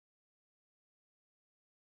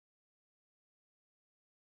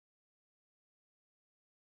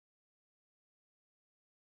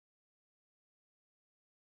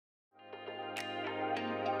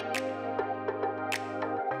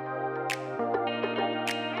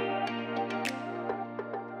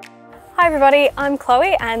Hi everybody, I'm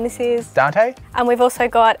Chloe and this is Dante. And we've also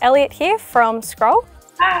got Elliot here from Scroll.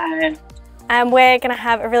 Hi. And we're going to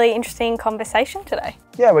have a really interesting conversation today.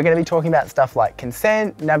 Yeah, we're going to be talking about stuff like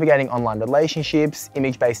consent, navigating online relationships,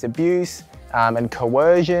 image-based abuse, and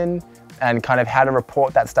coercion, and kind of how to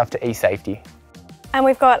report that stuff to eSafety. And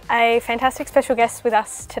we've got a fantastic special guest with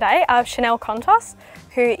us today, Chanel Contos,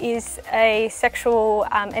 who is a sexual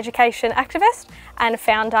education activist and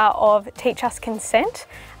founder of Teach Us Consent.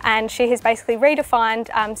 And she has basically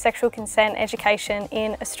redefined sexual consent education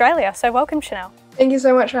in Australia. So welcome, Chanel. Thank you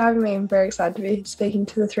so much for having me. I'm very excited to be speaking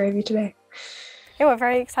to the three of you today. Yeah, we're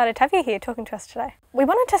very excited to have you here talking to us today. We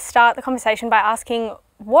wanted to start the conversation by asking,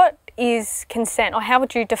 what is consent, or how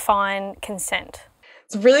would you define consent?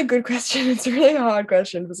 It's a really good question. It's a really hard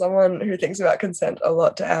question for someone who thinks about consent a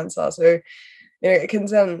lot to answer. So,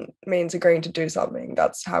 consent means agreeing to do something.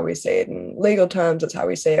 That's how we see it in legal terms. That's how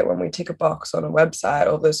we see it when we tick a box on a website,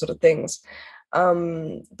 all those sort of things.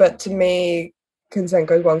 But to me, consent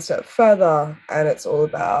goes one step further, and it's all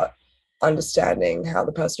about understanding how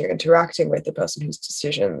the person you're interacting with, the person whose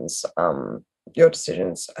decisions, your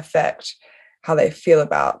decisions affect how they feel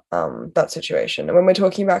about that situation. And when we're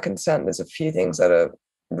talking about consent, there's a few things that are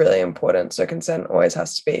really important. So consent always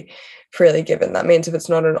has to be freely given. That means if it's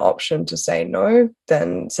not an option to say no,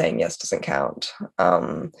 then saying yes doesn't count.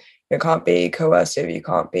 You can't be coercive, you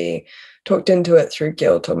can't be talked into it through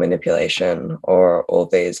guilt or manipulation or all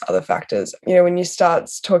these other factors. When you start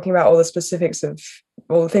talking about all the specifics of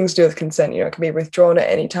all the things to do with consent, it can be withdrawn at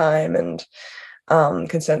any time, and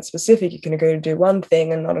consent specific, you can agree to do one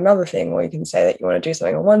thing and not another thing, or you can say that you want to do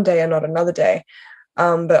something on one day and not another day.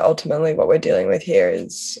 But ultimately what we're dealing with here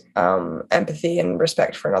is empathy and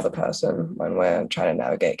respect for another person when we're trying to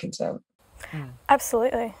navigate consent.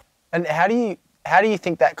 Absolutely. And how do you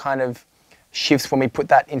think that kind of shifts when we put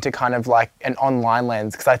that into kind of like an online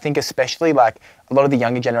lens? Because I think especially like a lot of the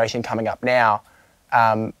younger generation coming up now,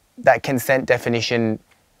 that consent definition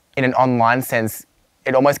in an online sense,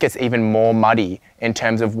 it almost gets even more muddy in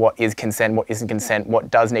terms of what is consent, what isn't consent, what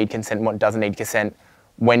does need consent, what doesn't need consent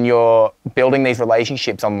when you're building these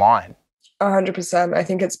relationships online. 100%. I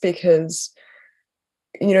think it's because,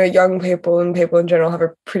 young people and people in general have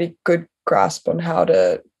a pretty good grasp on how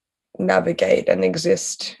to navigate and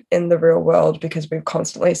exist in the real world, because we've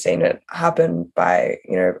constantly seen it happen by,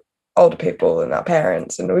 older people and our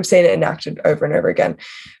parents, and we've seen it enacted over and over again.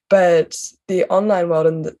 But the online world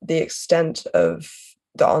and the extent of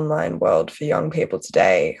the online world for young people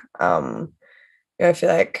today, I feel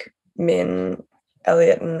like me and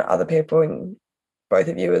Elliot and other people, and both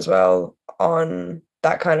of you as well, on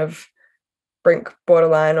that kind of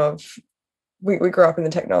borderline of we grew up in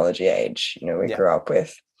the technology age. We grew up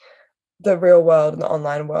with the real world and the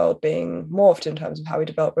online world being morphed in terms of how we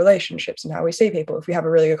develop relationships and how we see people. If we have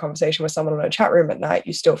a really good conversation with someone on a chat room at night,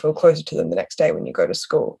 you still feel closer to them the next day when you go to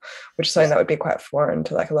school, which is something that would be quite foreign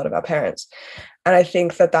to like a lot of our parents. And I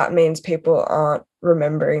think that means people aren't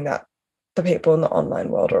remembering that the people in the online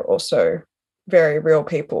world are also very real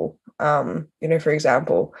people. For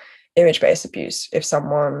example, image-based abuse.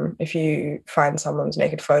 If you find someone's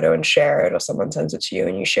naked photo and share it, or someone sends it to you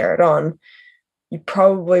and you share it on, you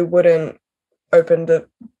probably wouldn't open the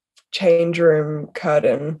change room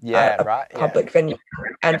curtain at a public venue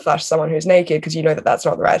and flash someone who's naked, because you know that that's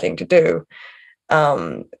not the right thing to do.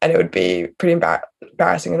 And it would be pretty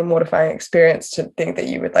embarrassing and a mortifying experience to think that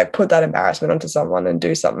you would like put that embarrassment onto someone and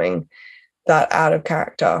do something that out of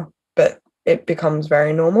character. But it becomes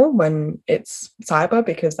very normal when it's cyber,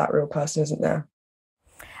 because that real person isn't there.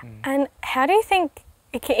 And how do you think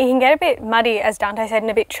it can get a bit muddy, as Dante said, and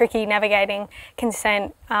a bit tricky navigating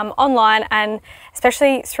consent online, and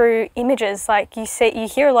especially through images? Like you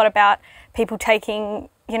hear a lot about people taking,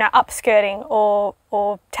 upskirting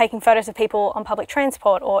or taking photos of people on public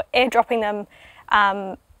transport, or airdropping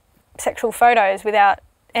them sexual photos without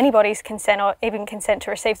anybody's consent or even consent to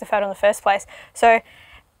receive the photo in the first place. So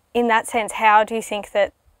in that sense, how do you think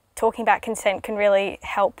that talking about consent can really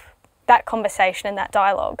help that conversation and that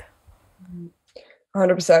dialogue?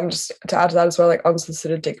 100%. Just to add to that as well, like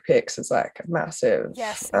unsolicited dick pics is like a massive,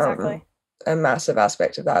 yes, exactly, a massive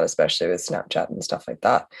aspect of that, especially with Snapchat and stuff like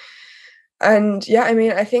that. And yeah,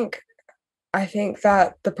 I think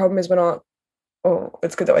that the problem is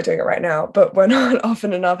it's good that we're doing it right now, but we're not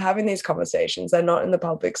often enough having these conversations. They're not in the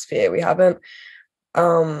public sphere. We haven't,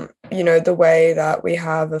 the way that we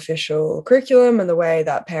have official curriculum and the way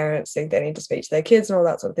that parents think they need to speak to their kids and all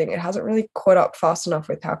that sort of thing, it hasn't really caught up fast enough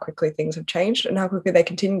with how quickly things have changed and how quickly they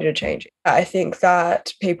continue to change. I think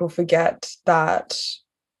that people forget that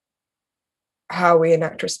how we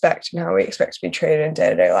enact respect and how we expect to be treated in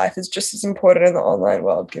day-to-day life is just as important in the online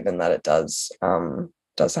world, given that it does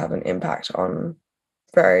have an impact on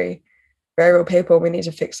very, very real people. We need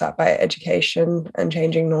to fix that by education and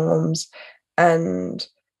changing norms, and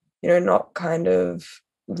not kind of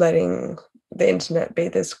letting the internet be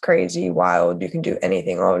this crazy wild, you can do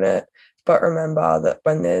anything on it. But remember that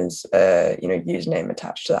when there's a username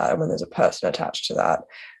attached to that, and when there's a person attached to that,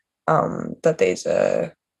 that these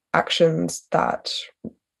are actions that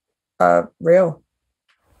are real.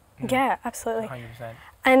 Yeah, absolutely. 100%.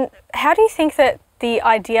 And how do you think that the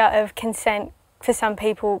idea of consent for some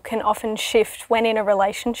people can often shift when in a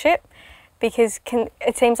relationship? Because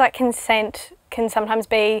it seems like consent can sometimes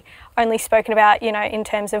be only spoken about, in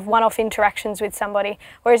terms of one-off interactions with somebody.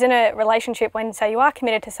 Whereas in a relationship, when, say, you are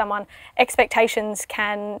committed to someone, expectations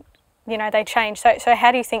can, they change. So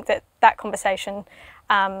how do you think that conversation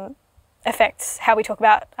affects how we talk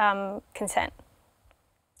about consent?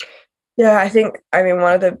 Yeah, I mean,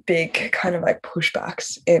 one of the big kind of like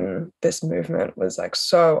pushbacks in this movement was like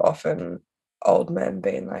so often old men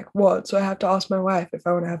being like, what? So I have to ask my wife if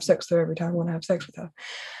I want to have sex with her every time I want to have sex with her.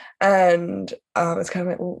 And it's kind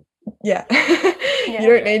of like, well, yeah. You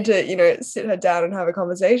don't need to, sit her down and have a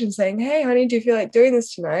conversation saying, hey, honey, do you feel like doing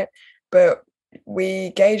this tonight? But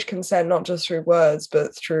we gauge consent not just through words,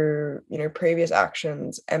 but through, previous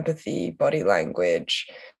actions, empathy, body language,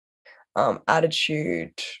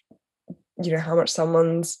 attitude, how much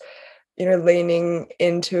someone's, leaning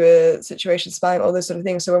into a situation, smiling, all those sort of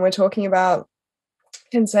things. So when we're talking about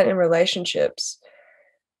consent in relationships,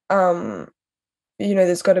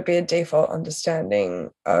 there's got to be a default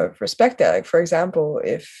understanding of respect there. Like, for example,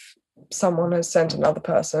 if someone has sent another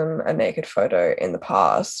person a naked photo in the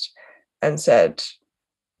past and said,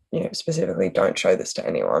 specifically, don't show this to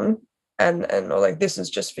anyone, and or like, this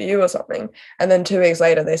is just for you or something, and then 2 weeks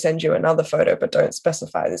later they send you another photo but don't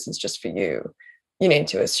specify this is just for you, you need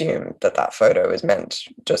to assume that that photo is meant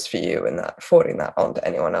just for you, and that forwarding that on to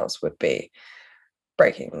anyone else would be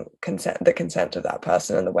breaking the consent of that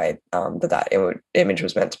person and the way that image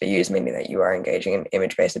was meant to be used, meaning that you are engaging in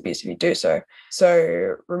image-based abuse if you do so.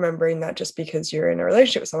 So remembering that just because you're in a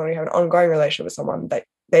relationship with someone, you have an ongoing relationship with someone, that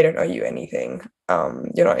they don't owe you anything.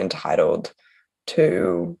 You're not entitled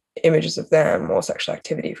to images of them or sexual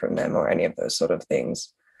activity from them or any of those sort of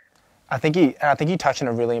things. I think you touched on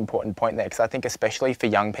a really important point there, because I think especially for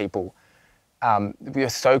young people, we are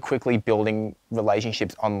so quickly building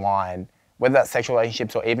relationships online, whether that's sexual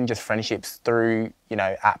relationships or even just friendships through,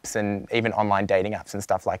 apps and even online dating apps and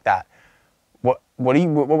stuff like that. What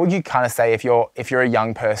would you kind of say if you're a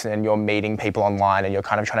young person and you're meeting people online and you're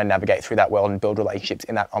kind of trying to navigate through that world and build relationships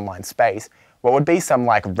in that online space? What would be some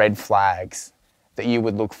like red flags that you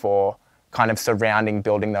would look for kind of surrounding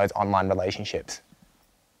building those online relationships?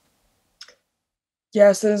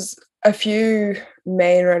 Yes, there's a few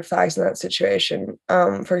main red flags in that situation.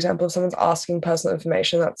 For example, if someone's asking personal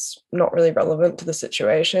information that's not really relevant to the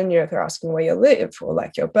situation, if they're asking where you live or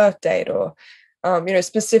like your birth date or,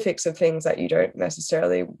 specifics of things that you don't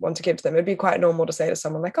necessarily want to give to them. It'd be quite normal to say to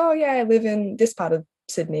someone like, oh yeah, I live in this part of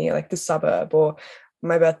Sydney, like this suburb, or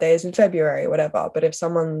my birthday is in February, whatever. But if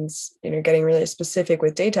someone's, getting really specific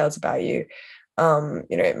with details about you,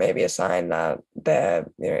 it may be a sign that they're,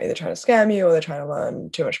 either trying to scam you or they're trying to learn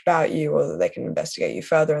too much about you, or that they can investigate you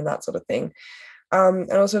further and that sort of thing.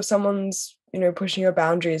 And also if someone's, pushing your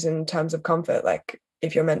boundaries in terms of comfort, like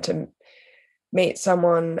if you're meant to meet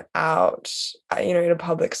someone out, in a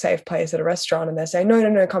public safe place at a restaurant and they're saying,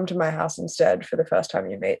 no, come to my house instead for the first time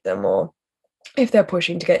you meet them, or if they're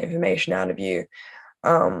pushing to get information out of you,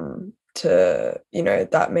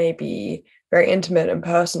 that may be very intimate and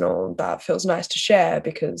personal, that feels nice to share,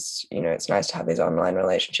 because it's nice to have these online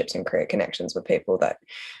relationships and create connections with people that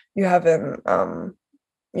you haven't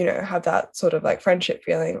have that sort of like friendship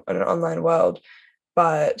feeling in an online world.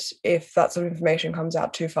 But if that sort of information comes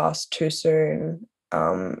out too fast, too soon,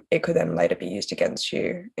 it could then later be used against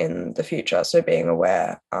you in the future. So being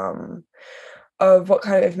aware of what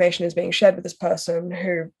kind of information is being shared with this person,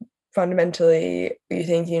 who fundamentally you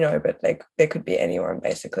think but they could be anyone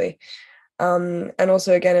basically. And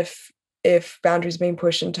also again, if boundaries are being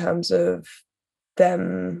pushed in terms of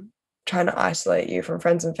them trying to isolate you from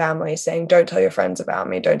friends and family, saying don't tell your friends about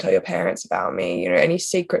me, don't tell your parents about me, any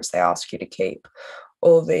secrets they ask you to keep,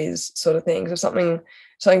 all of these sort of things. If something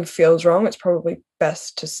feels wrong, it's probably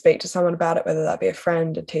best to speak to someone about it, whether that be a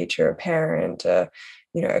friend, a teacher, a parent, a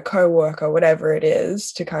co-worker, whatever it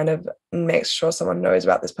is, to kind of make sure someone knows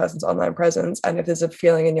about this person's online presence. And if there's a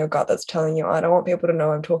feeling in your gut that's telling you, I don't want people to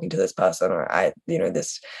know I'm talking to this person, or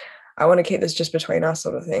I want to keep this just between us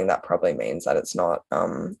sort of thing, that probably means that it's not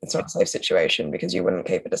a safe situation, because you wouldn't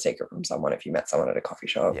keep it a secret from someone if you met someone at a coffee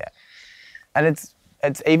shop. Yeah. And it's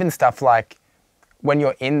even stuff like when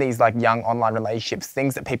you're in these like young online relationships,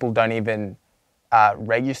 things that people don't even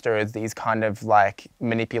register as these kind of like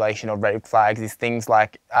manipulation or red flags is things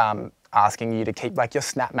like asking you to keep like your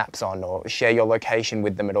snap maps on or share your location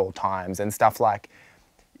with them at all times, and stuff like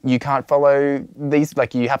you can't follow these,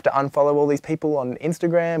 like you have to unfollow all these people on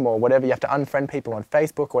Instagram or whatever, you have to unfriend people on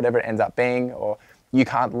Facebook, whatever it ends up being, or you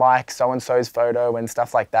can't like so-and-so's photo and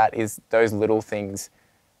stuff like that. Is those little things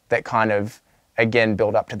that kind of, again,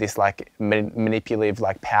 build up to this like manipulative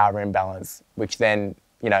like power imbalance, which then,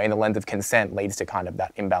 you know, in the lens of consent leads to kind of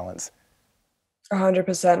that imbalance.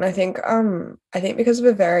 100%. I think because of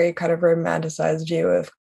a very kind of romanticized view of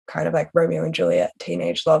kind of like Romeo and Juliet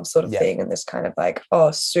teenage love sort of thing, and this kind of like,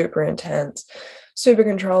 oh, super intense, super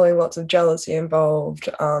controlling, lots of jealousy involved,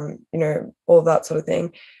 you know, all of that sort of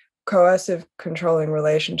thing. Coercive, controlling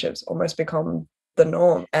relationships almost become the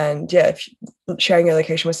norm. And yeah, if sharing your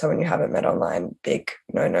location with someone you haven't met online, big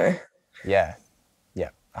no. Yeah.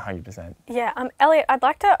 100%. Yeah, Elliot, I'd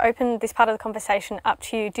like to open this part of the conversation up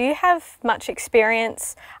to you. Do you have much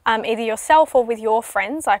experience, either yourself or with your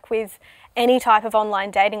friends, like with any type of online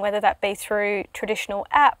dating, whether that be through traditional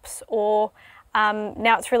apps or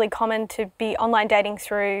now it's really common to be online dating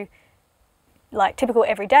through like typical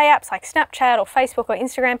everyday apps like Snapchat or Facebook or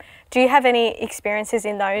Instagram? Do you have any experiences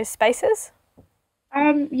in those spaces?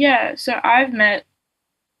 Yeah, so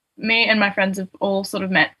me and my friends have all sort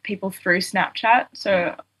of met people through Snapchat.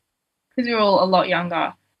 So because we were all a lot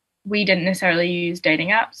younger, we didn't necessarily use dating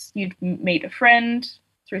apps. You'd meet a friend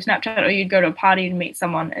through Snapchat, or you'd go to a party and meet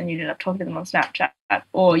someone and you'd end up talking to them on Snapchat,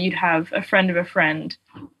 or you'd have a friend of a friend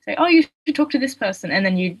say, oh, you should talk to this person, and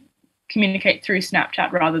then you'd communicate through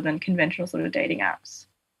Snapchat rather than conventional sort of dating apps.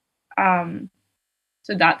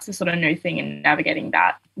 So that's the sort of new thing in navigating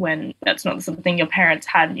that, when that's not the sort of thing your parents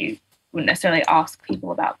had and you wouldn't necessarily ask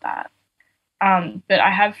people about that. But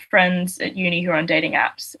I have friends at uni who are on dating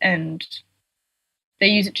apps and they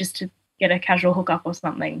use it just to get a casual hookup or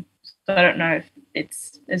something. So I don't know if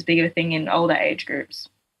it's as big of a thing in older age groups.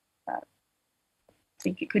 But I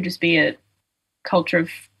think it could just be a culture of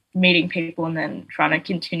meeting people and then trying to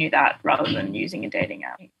continue that rather than using a dating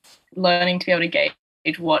app. Learning to be able to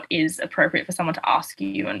gauge what is appropriate for someone to ask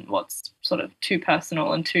you and what's sort of too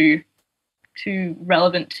personal and too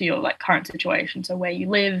relevant to your like current situation. So where you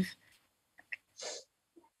live,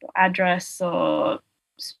 your address, or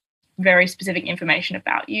very specific information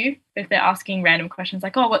about you. If they're asking random questions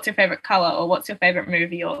like, oh, what's your favorite color, or what's your favorite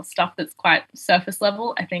movie, or stuff that's quite surface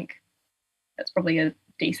level, I think that's probably a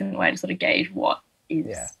decent way to sort of gauge what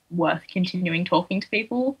is worth continuing talking to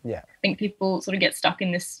people. I think people sort of get stuck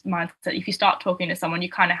in this mindset. If you start talking to someone, you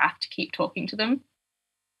kind of have to keep talking to them.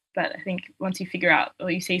 But I think once you figure out or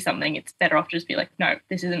you see something, it's better off to just be like, no,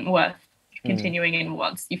 this isn't worth continuing. And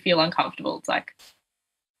once you feel uncomfortable, it's like,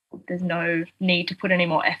 there's no need to put any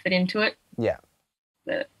more effort into it.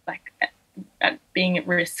 But like at being at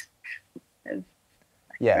risk of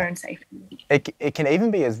your own safety. It can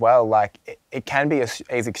even be as well, like it can be as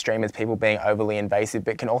extreme as people being overly invasive,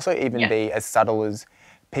 but can also even be as subtle as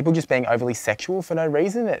people just being overly sexual for no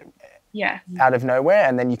reason out of nowhere.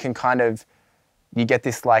 And then you can kind of, you get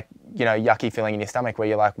this like, you know, yucky feeling in your stomach where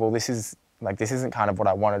you're like, well, this isn't kind of what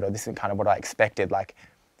I wanted, or this isn't kind of what I expected. Like,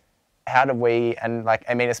 how do we, and like,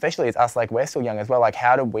 I mean, especially as us, like we're still young as well, like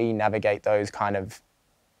how do we navigate those kind of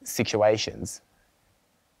situations?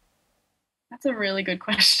 That's a really good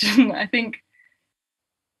question. I think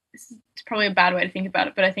this is probably a bad way to think about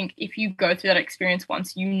it, but I think if you go through that experience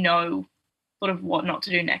once, you know sort of what not to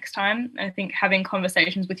do next time. And I think having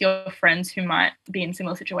conversations with your friends who might be in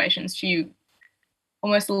similar situations to you,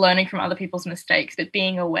 almost learning from other people's mistakes, but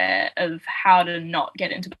being aware of how to not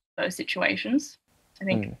get into those situations. I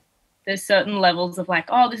think there's certain levels of like,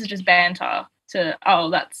 oh, this is just banter, to, oh,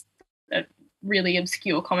 that's a really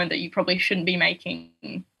obscure comment that you probably shouldn't be making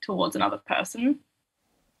towards another person.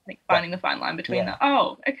 I think finding the fine line between the,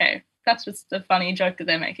 oh, okay, that's just a funny joke that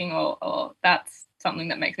they're making, or that's something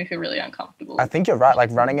that makes me feel really uncomfortable. I think you're right. Like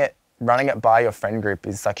running it by your friend group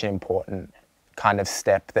is such an important kind of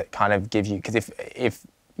step that kind of gives you, because if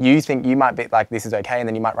you think you might be like, this is okay, and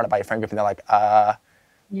then you might run it by your friend group and they're like,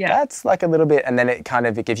 that's like a little bit, and then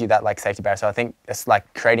it gives you that like safety barrier. So I think it's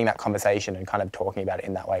like creating that conversation and kind of talking about it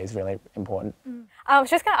in that way is really important. I was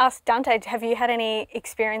just going to ask Dante, have you had any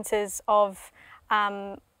experiences of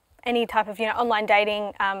any type of, you know, online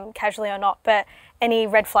dating, casually or not, but any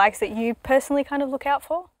red flags that you personally kind of look out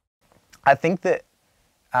for? I think that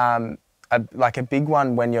like a big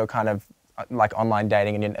one when you're kind of like online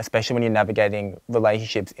dating, and especially when you're navigating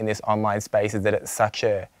relationships in this online space, is that it's such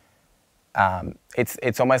a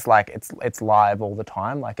it's almost like it's live all the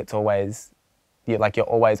time. Like it's always you're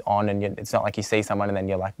always on, and it's not like you see someone and then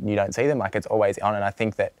you don't see them. Like it's always on. And I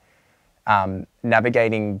think that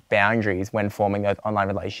navigating boundaries when forming those online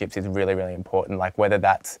relationships is really, really important. Like whether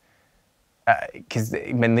that's because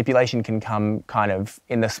manipulation can come kind of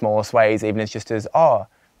in the smallest ways, even as just as, oh,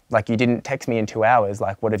 like you didn't text me in 2 hours,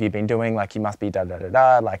 like what have you been doing? Like you must be da da da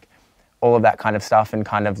da, like all of that kind of stuff, and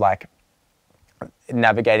kind of like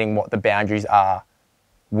navigating what the boundaries are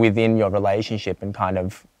within your relationship and kind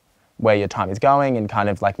of where your time is going, and kind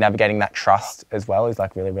of like navigating that trust as well is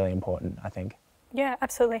like really, really important, I think. Yeah,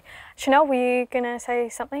 absolutely. Chanel, were you going to say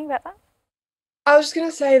something about that? I was just going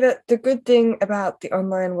to say that the good thing about the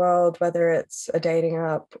online world, whether it's a dating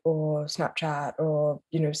app or Snapchat or,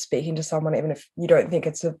 speaking to someone, even if you don't think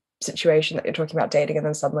it's a situation that you're talking about dating and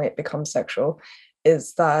then suddenly it becomes sexual,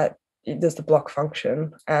 is that there's the block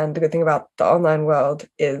function. And the good thing about the online world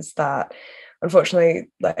is that, unfortunately,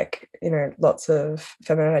 lots of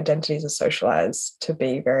feminine identities are socialized to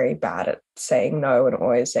be very bad at saying no and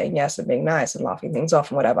always saying yes and being nice and laughing things off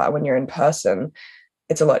and whatever. When you're in person,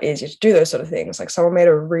 it's a lot easier to do those sort of things. Like someone made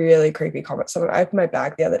a really creepy comment. I opened my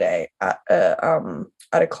bag the other day at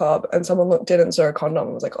a club, and someone looked in and saw a condom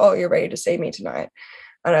and was like, "Oh, you're ready to see me tonight?"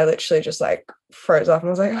 And I literally just froze off and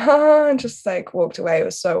was like, and just walked away. It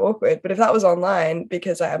was so awkward. But if that was online,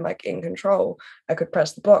 because I am in control, I could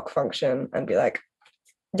press the block function and be like,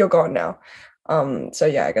 "You're gone now." So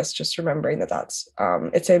yeah, I guess just remembering that's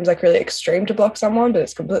it seems really extreme to block someone, but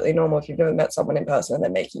it's completely normal. If you've never met someone in person and they're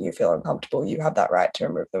making you feel uncomfortable, you have that right to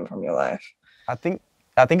remove them from your life. I think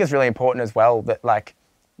it's really important as well that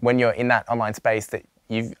when you're in that online space, that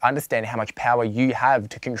you understand how much power you have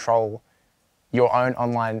to control your own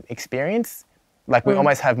online experience. We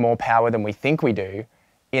almost have more power than we think we do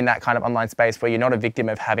in that kind of online space, where you're not a victim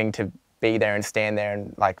of having to be there and stand there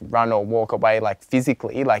and run or walk away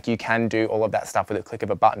physically. You can do all of that stuff with a click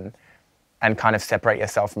of a button and kind of separate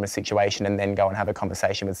yourself from a situation and then go and have a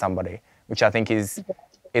conversation with somebody, which I think is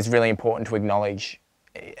really important to acknowledge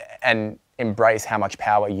and embrace how much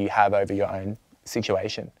power you have over your own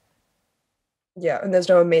situation. Yeah, and there's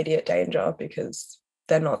no immediate danger because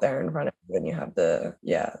they're not there in front of you and you have the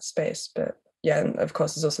space. But yeah, and of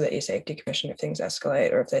course there's also the eSafety Commission if things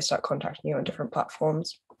escalate or if they start contacting you on different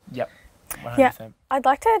platforms. Yep. 100%. Yeah, I'd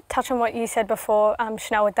like to touch on what you said before,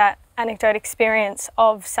 Chanel, with that anecdote experience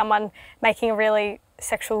of someone making a really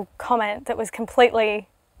sexual comment that was completely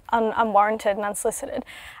unwarranted and unsolicited.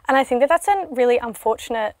 And I think that's a really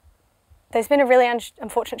unfortunate, there's been a really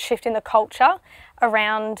unfortunate shift in the culture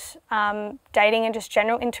around dating and just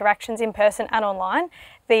general interactions in person and online.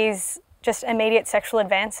 These just immediate sexual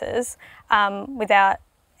advances without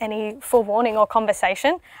any forewarning or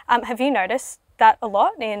conversation. Have you noticed that a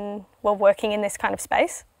lot working in this kind of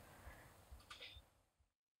space?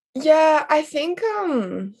 Yeah, I think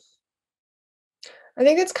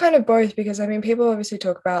it's kind of both, because people obviously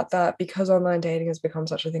talk about that because online dating has become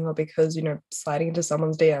such a thing, or because sliding into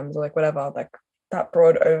someone's DMs or whatever, that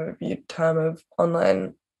broad overview term of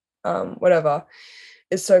online whatever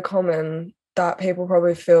is so common that people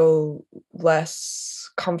probably feel less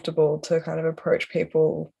comfortable to kind of approach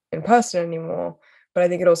people in person anymore. But I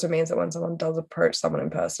think it also means that when someone does approach someone in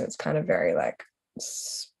person, it's kind of very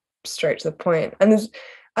straight to the point. And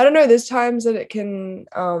there's times that it can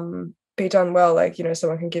be done well.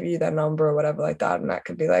 Someone can give you their number or whatever like that, and that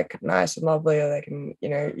could be nice and lovely, or they can, you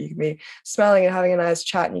can be smiling and having a nice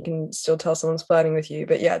chat and you can still tell someone's flirting with you.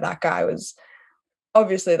 But yeah, that guy was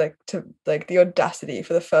obviously the audacity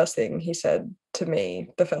for the first thing he said to me,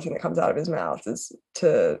 the first thing that comes out of his mouth is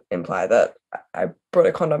to imply that I brought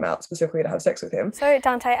a condom out specifically to have sex with him. So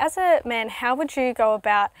Dante, as a man, how would you go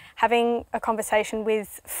about having a conversation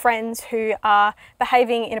with friends who are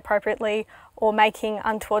behaving inappropriately or making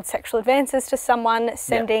untoward sexual advances to someone,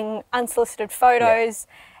 sending unsolicited photos,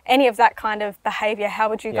 any of that kind of behaviour? How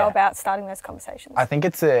would you go about starting those conversations? I think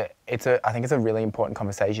it's a really important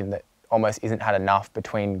conversation that almost isn't had enough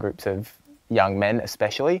between groups of young men,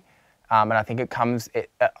 especially. And I think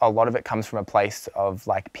a lot of it comes from a place of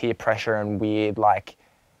peer pressure and weird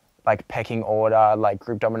pecking order,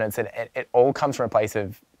 group dominance, and it all comes from a place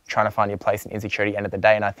of trying to find your place in insecurity at the end of the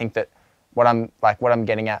day. And I think that what I'm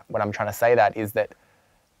getting at when I'm trying to say that is that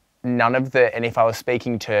and if I was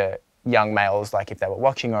speaking to young males, if they were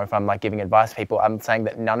watching, or if I'm giving advice to people, I'm saying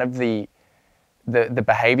that none of the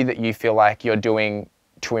behaviour that you feel like you're doing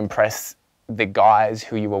to impress the guys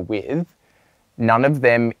who you were with, none of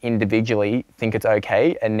them individually think it's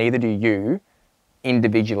okay, and neither do you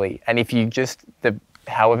individually. And if you just, the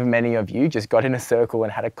however many of you just got in a circle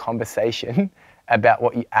and had a conversation about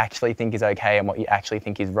what you actually think is okay and what you actually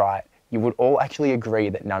think is right, you would all actually agree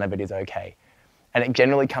that none of it is okay. And it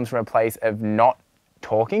generally comes from a place of not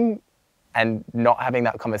talking and not having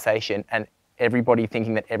that conversation and everybody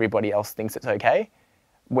thinking that everybody else thinks it's okay,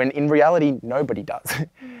 when in reality, nobody does.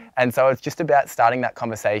 And so it's just about starting that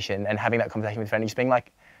conversation and having that conversation with a friend and just being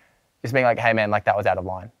like, hey man, like that was out of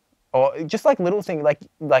line. Or just like little things,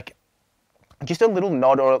 like just a little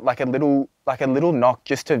nod or like a little knock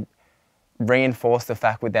just to reinforce the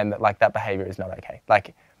fact with them that like that behavior is not okay.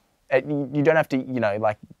 Like you don't have to,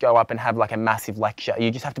 like go up and have like a massive lecture.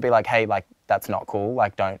 You just have to be like, hey, like that's not cool.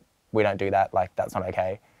 Like we don't do that. Like that's not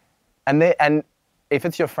okay. And if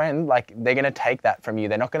it's your friend, like they're going to take that from you.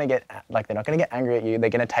 They're not going to get angry at you. They're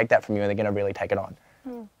going to take that from you and they're going to really take it on.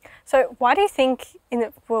 So why do you think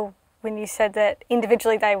when you said that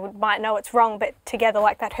individually they might know it's wrong, but together,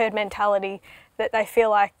 like that herd mentality, that they feel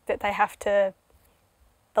like that they have to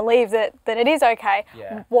believe that it is okay.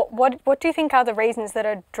 Yeah. What do you think are the reasons that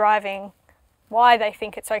are driving why they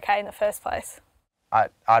think it's okay in the first place?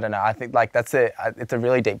 I don't know. I think like it's a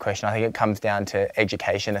really deep question. I think it comes down to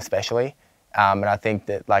education especially. And I think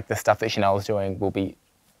that like the stuff that Chanel's doing will be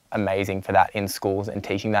amazing for that in schools and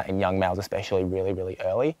teaching that in young males especially really, really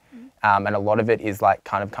early. And a lot of it is like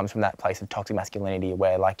kind of comes from that place of toxic masculinity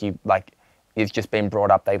where it's just been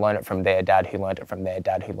brought up. They learn it from their dad who learned it from their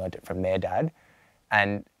dad who learned it from their dad.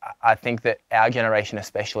 And I think that our generation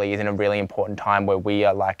especially is in a really important time where we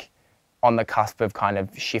are like on the cusp of kind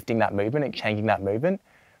of shifting that movement and changing that movement.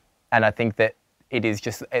 And I think that it's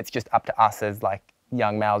just up to us as like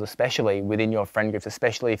young males, especially within your friend groups,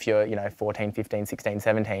 especially if you're, 14, 15, 16,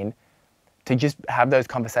 17, to just have those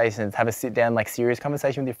conversations, have a sit down, like serious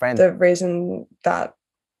conversation with your friends. The reason that,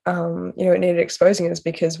 it needed exposing is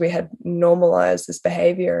because we had normalized this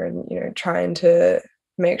behavior and, trying to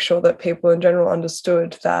make sure that people in general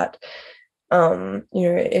understood that,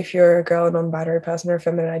 if you're a girl, a non-binary person or a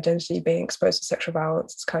feminine identity, being exposed to sexual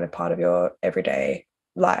violence is kind of part of your everyday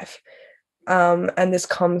life. And this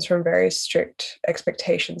comes from very strict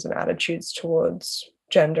expectations and attitudes towards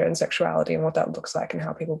gender and sexuality and what that looks like and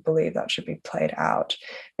how people believe that should be played out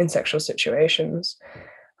in sexual situations.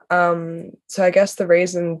 So I guess the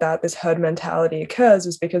reason that this herd mentality occurs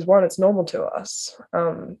is because, one, it's normal to us.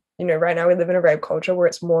 Right now we live in a rape culture where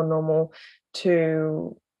it's more normal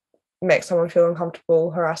to make someone feel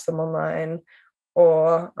uncomfortable, harass them online,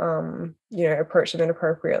 or, approach them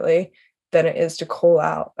inappropriately than it is to call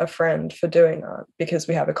out a friend for doing that, because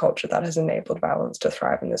we have a culture that has enabled violence to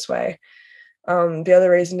thrive in this way. The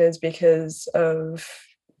other reason is because of,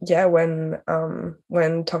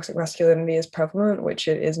 when toxic masculinity is prevalent, which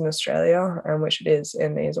it is in Australia and which it is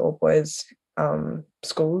in these all boys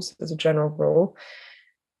schools as a general rule,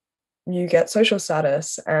 you get social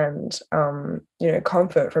status and,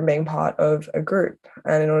 comfort from being part of a group.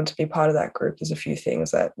 And in order to be part of that group, there's a few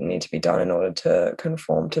things that need to be done in order to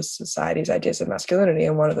conform to society's ideas of masculinity.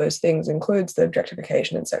 And one of those things includes the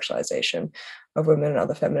objectification and sexualization of women and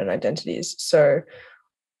other feminine identities. So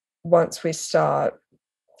once we start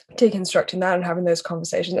deconstructing that and having those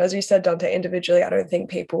conversations, as you said, Dante, individually, I don't think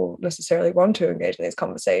people necessarily want to engage in these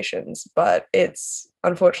conversations, but it's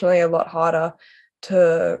unfortunately a lot harder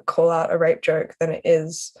to call out a rape joke than it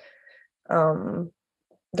is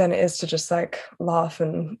to just like laugh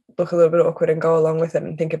and look a little bit awkward and go along with it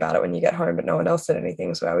and think about it when you get home, but no one else said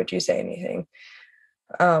anything, so why would you say anything?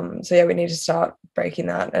 We need to start breaking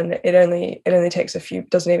that, and it only takes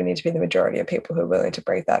doesn't even need to be the majority of people who are willing to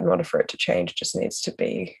break that in order for it to change. It just needs to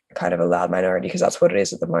be kind of a loud minority, because that's what it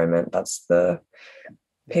is at the moment. That's the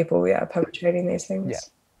people perpetrating these things. Yeah.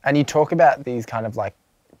 And you talk about these kind of like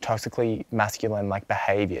toxically masculine like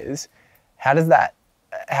behaviors. How does that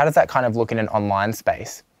kind of look in an online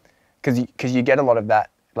space? Because you get a lot of that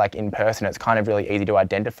like in person. It's kind of really easy to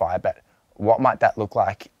identify, but what might that look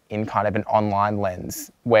like in kind of an online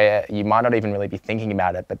lens where you might not even really be thinking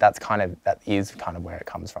about it, but that is kind of where it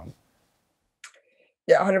comes from?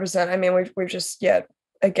 Yeah, 100%. I mean, we've just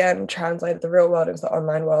again translated the real world into the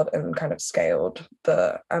online world and kind of scaled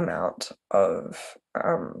the amount of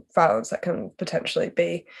violence that can potentially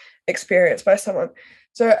be experienced by someone.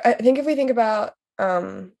 So I think if we think about,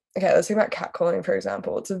 let's think about catcalling, for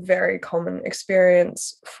example. It's a very common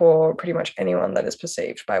experience for pretty much anyone that is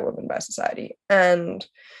perceived by women by society. And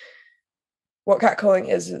what catcalling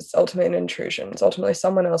is ultimately an intrusion. It's ultimately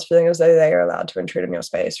someone else feeling as though they are allowed to intrude in your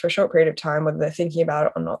space for a short period of time, whether they're thinking about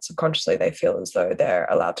it or not. Subconsciously, they feel as though they're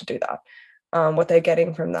allowed to do that. What they're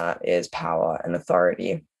getting from that is power and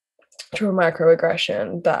authority through a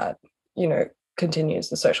microaggression that, continues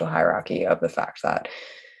the social hierarchy of the fact that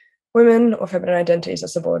women or feminine identities are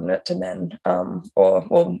subordinate to men, or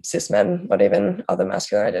well, cis men, not even other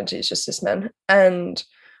masculine identities, just cis men. And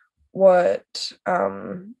what's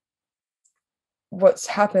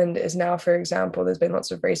happened is now, for example, there's been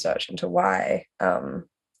lots of research into why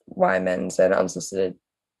men send unsolicited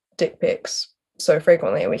dick pics so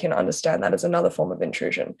frequently, and we can understand that as another form of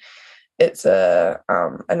intrusion. It's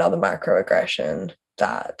another microaggression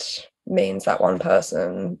that means that one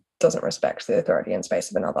person doesn't respect the authority and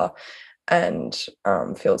space of another, and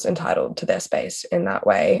feels entitled to their space in that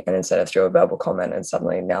way. And instead of through a verbal comment, and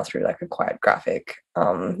suddenly now through like a quite graphic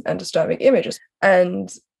and disturbing images.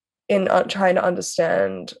 And in trying to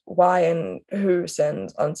understand why and who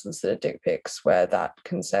sends unsolicited dick pics where that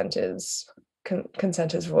consent is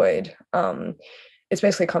void, it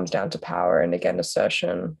basically comes down to power and, again,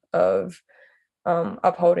 assertion of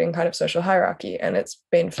upholding kind of social hierarchy. And it's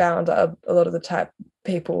been found that a lot of the type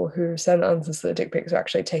people who send unsolicited dick pics are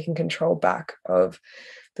actually taking control back of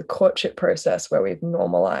the courtship process, where we've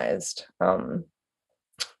normalized so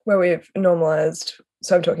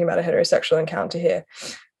I'm talking about a heterosexual encounter here,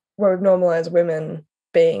 where we've normalized women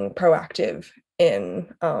being proactive in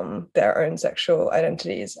their own sexual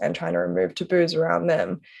identities and trying to remove taboos around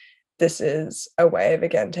them. This is a way of,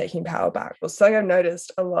 again, taking power back. Well, something I've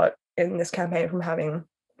noticed a lot in this campaign from having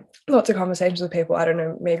lots of conversations with people, I don't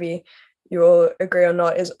know, maybe you'll agree or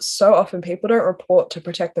not, is so often people don't report to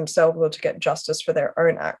protect themselves or to get justice for their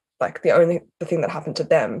own act, like the thing that happened to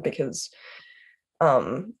them, because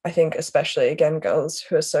I think especially, again, girls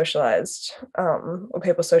who are socialized, or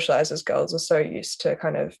people socialized as girls, are so used to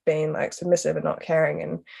kind of being like submissive and not caring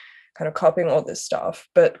and kind of copying all this stuff,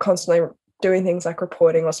 but constantly doing things like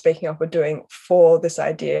reporting or speaking up or doing for this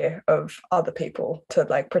idea of other people to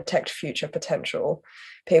like protect future potential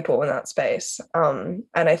people in that space. And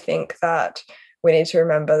I think that we need to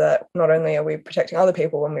remember that not only are we protecting other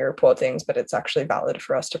people when we report things, but it's actually valid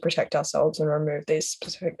for us to protect ourselves and remove these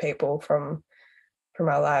specific people from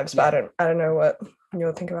our lives. But I don't know what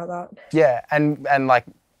you'll think about that. Yeah, and like,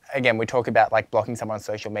 again, we talk about like blocking someone on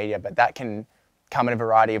social media, but that can come in a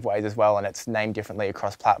variety of ways as well, and it's named differently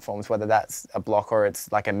across platforms, whether that's a block or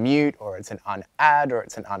it's like a mute or it's an unadd or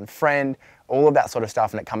it's an unfriend, all of that sort of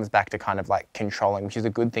stuff. And it comes back to kind of like controlling, which is a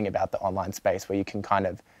good thing about the online space, where you can kind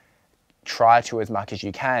of try to, as much as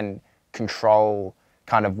you can, control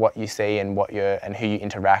kind of what you see and and who you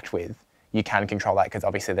interact with. You can control that because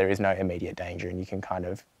obviously there is no immediate danger, and you can kind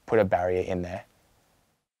of put a barrier in there.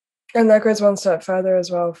 And that goes one step further as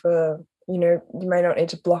well for, you may not need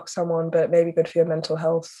to block someone, but it may be good for your mental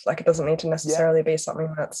health. Like, it doesn't need to necessarily be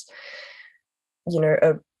something that's,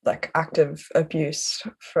 a like active abuse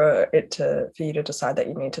for you to decide that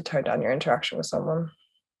you need to tone down your interaction with someone.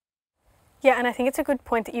 Yeah, and I think it's a good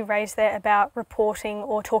point that you raised there about reporting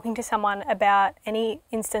or talking to someone about any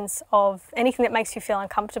instance of anything that makes you feel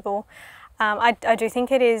uncomfortable. I do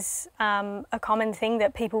think it is a common thing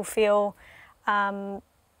that people feel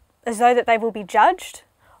as though that they will be judged,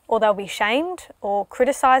 or they'll be shamed or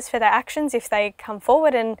criticised for their actions if they come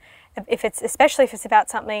forward. And especially if it's about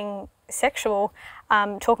something sexual,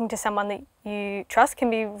 talking to someone that you trust can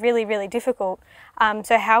be really, really difficult.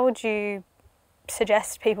 So how would you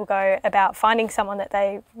suggest people go about finding someone that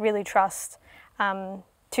they really trust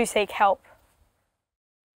to seek help?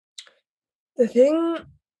 The thing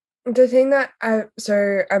that I'm just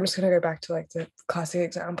going to go back to like the classic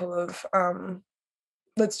example of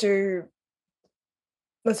let's do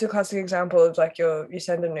a classic example of like you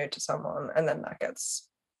send a nude to someone and then that gets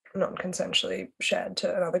non-consensually shared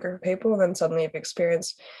to another group of people, and then suddenly you've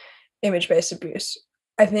experienced image-based abuse.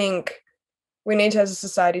 I think we need to, as a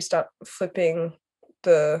society, start flipping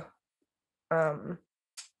the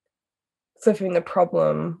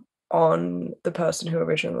problem on the person who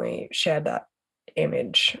originally shared that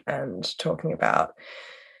image and talking about.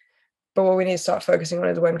 But what we need to start focusing on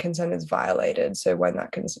is when consent is violated. So when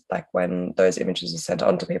when those images are sent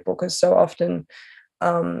on to people, because so often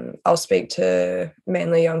I'll speak to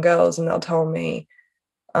mainly young girls and they'll tell me,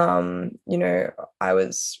 the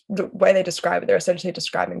way they describe it, they're essentially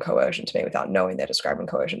describing coercion to me without knowing they're describing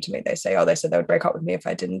coercion to me. They say, they said they would break up with me if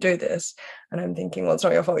I didn't do this. And I'm thinking, well, it's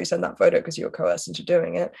not your fault you sent that photo because you were coerced into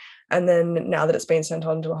doing it. And then now that it's been sent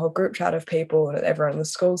on to a whole group chat of people and everyone in the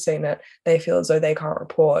school's seen it, they feel as though they can't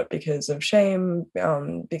report because of shame,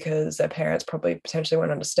 because their parents probably potentially won't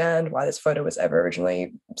understand why this photo was ever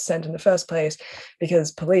originally sent in the first place,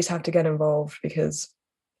 because police have to get involved because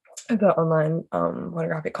the online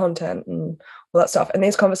pornographic content and all that stuff. And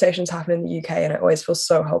these conversations happen in the UK, and I always feel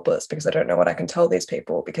so helpless because I don't know what I can tell these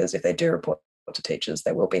people, because if they do report to teachers,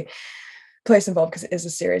 they will be police involved because it is a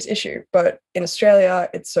serious issue. But in Australia,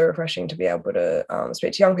 it's so refreshing to be able to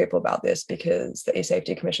speak to young people about this, because the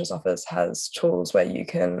eSafety Commissioner's Office has tools where you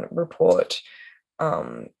can report.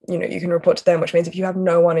 You can report to them, which means if you have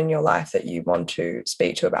no one in your life that you want to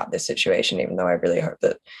speak to about this situation, even though I really hope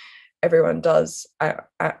that everyone does. I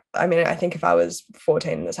mean, I think if I was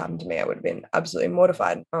 14 and this happened to me, I would have been absolutely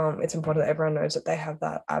mortified. It's important that everyone knows that they have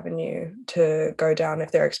that avenue to go down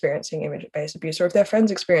if they're experiencing image-based abuse, or if their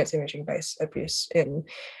friends experience image-based abuse in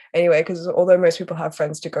any way, because although most people have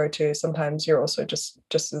friends to go to, sometimes you're also just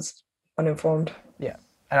as uninformed. Yeah.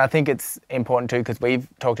 And I think it's important too, because we've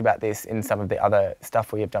talked about this in some of the other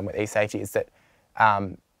stuff we have done with eSafety, is that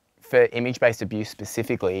for image-based abuse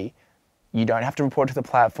specifically, you don't have to report to the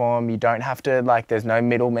platform. You don't have to, there's no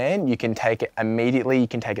middleman. You can take it immediately. You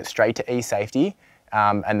can take it straight to eSafety,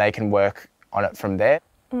 and they can work on it from there.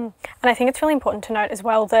 And I think it's really important to note as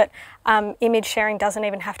well that image sharing doesn't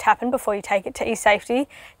even have to happen before you take it to eSafety.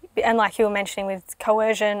 And like you were mentioning with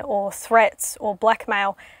coercion or threats or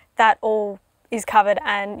blackmail, that all is covered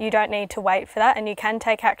and you don't need to wait for that, and you can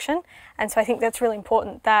take action. And so I think that's really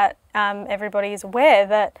important that everybody is aware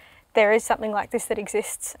that there is something like this that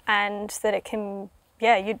exists, and that it can,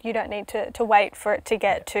 you don't need to wait for it to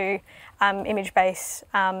get to image-based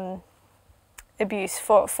abuse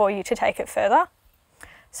for you to take it further.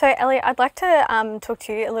 So Elliot, I'd like to talk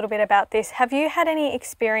to you a little bit about this. Have you had any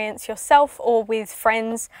experience yourself or with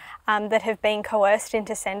friends that have been coerced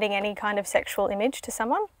into sending any kind of sexual image to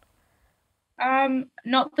someone?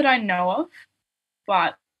 Not that I know of,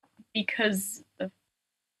 but because of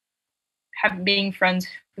being friends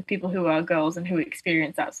with people who are girls and who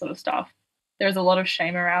experience that sort of stuff, there's a lot of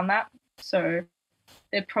shame around that. So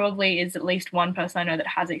there probably is at least one person I know that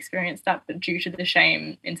has experienced that, but due to the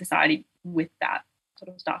shame in society with that sort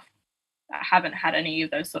of stuff, I haven't had any of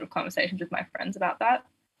those sort of conversations with my friends about that.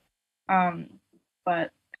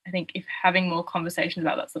 But I think if having more conversations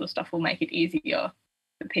about that sort of stuff will make it easier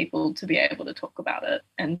for people to be able to talk about it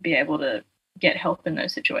and be able to get help in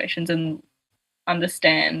those situations and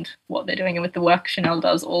understand what they're doing. And with the work Chanel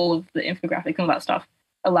does, all of the infographics and all that stuff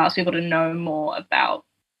allows people to know more about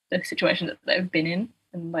the situation that they've been in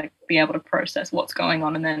and be able to process what's going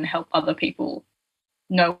on and then help other people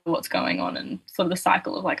know what's going on, and sort of the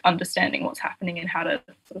cycle of understanding what's happening and how to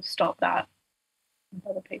sort of stop that with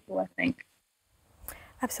other people, I think.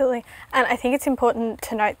 Absolutely. And I think it's important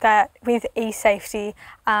to note that with eSafety,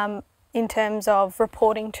 in terms of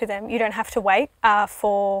reporting to them, you don't have to wait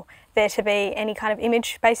for there to be any kind of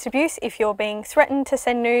image-based abuse. If you're being threatened to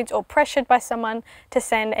send nudes or pressured by someone to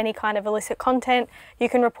send any kind of illicit content, you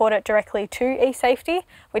can report it directly to eSafety,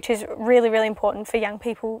 which is really, really important for young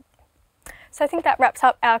people. So I think that wraps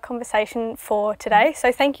up our conversation for today.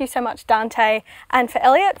 So thank you so much, Dante, and for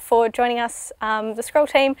Elliot for joining us, the Scroll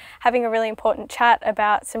team, having a really important chat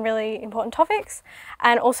about some really important topics.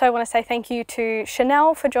 And also I want to say thank you to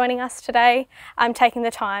Chanel for joining us today, taking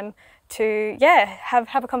the time to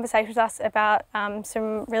have a conversation with us about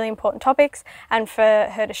some really important topics, and for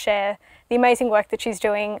her to share the amazing work that she's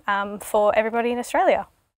doing for everybody in Australia.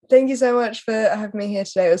 Thank you so much for having me here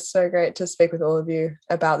today. It was so great to speak with all of you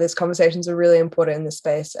about this. Conversations are really important in this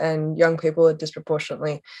space, and young people are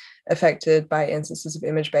disproportionately affected by instances of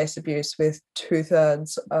image-based abuse, with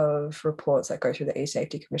 2/3 of reports that go through the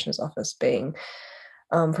eSafety Commissioner's Office being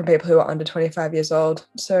from people who are under 25 years old.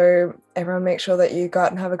 So everyone make sure that you go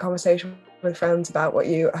out and have a conversation with friends about what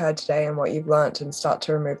you heard today and what you've learnt, and start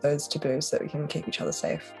to remove those taboos so that we can keep each other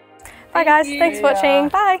safe. Bye guys, thanks for watching,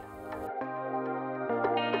 bye.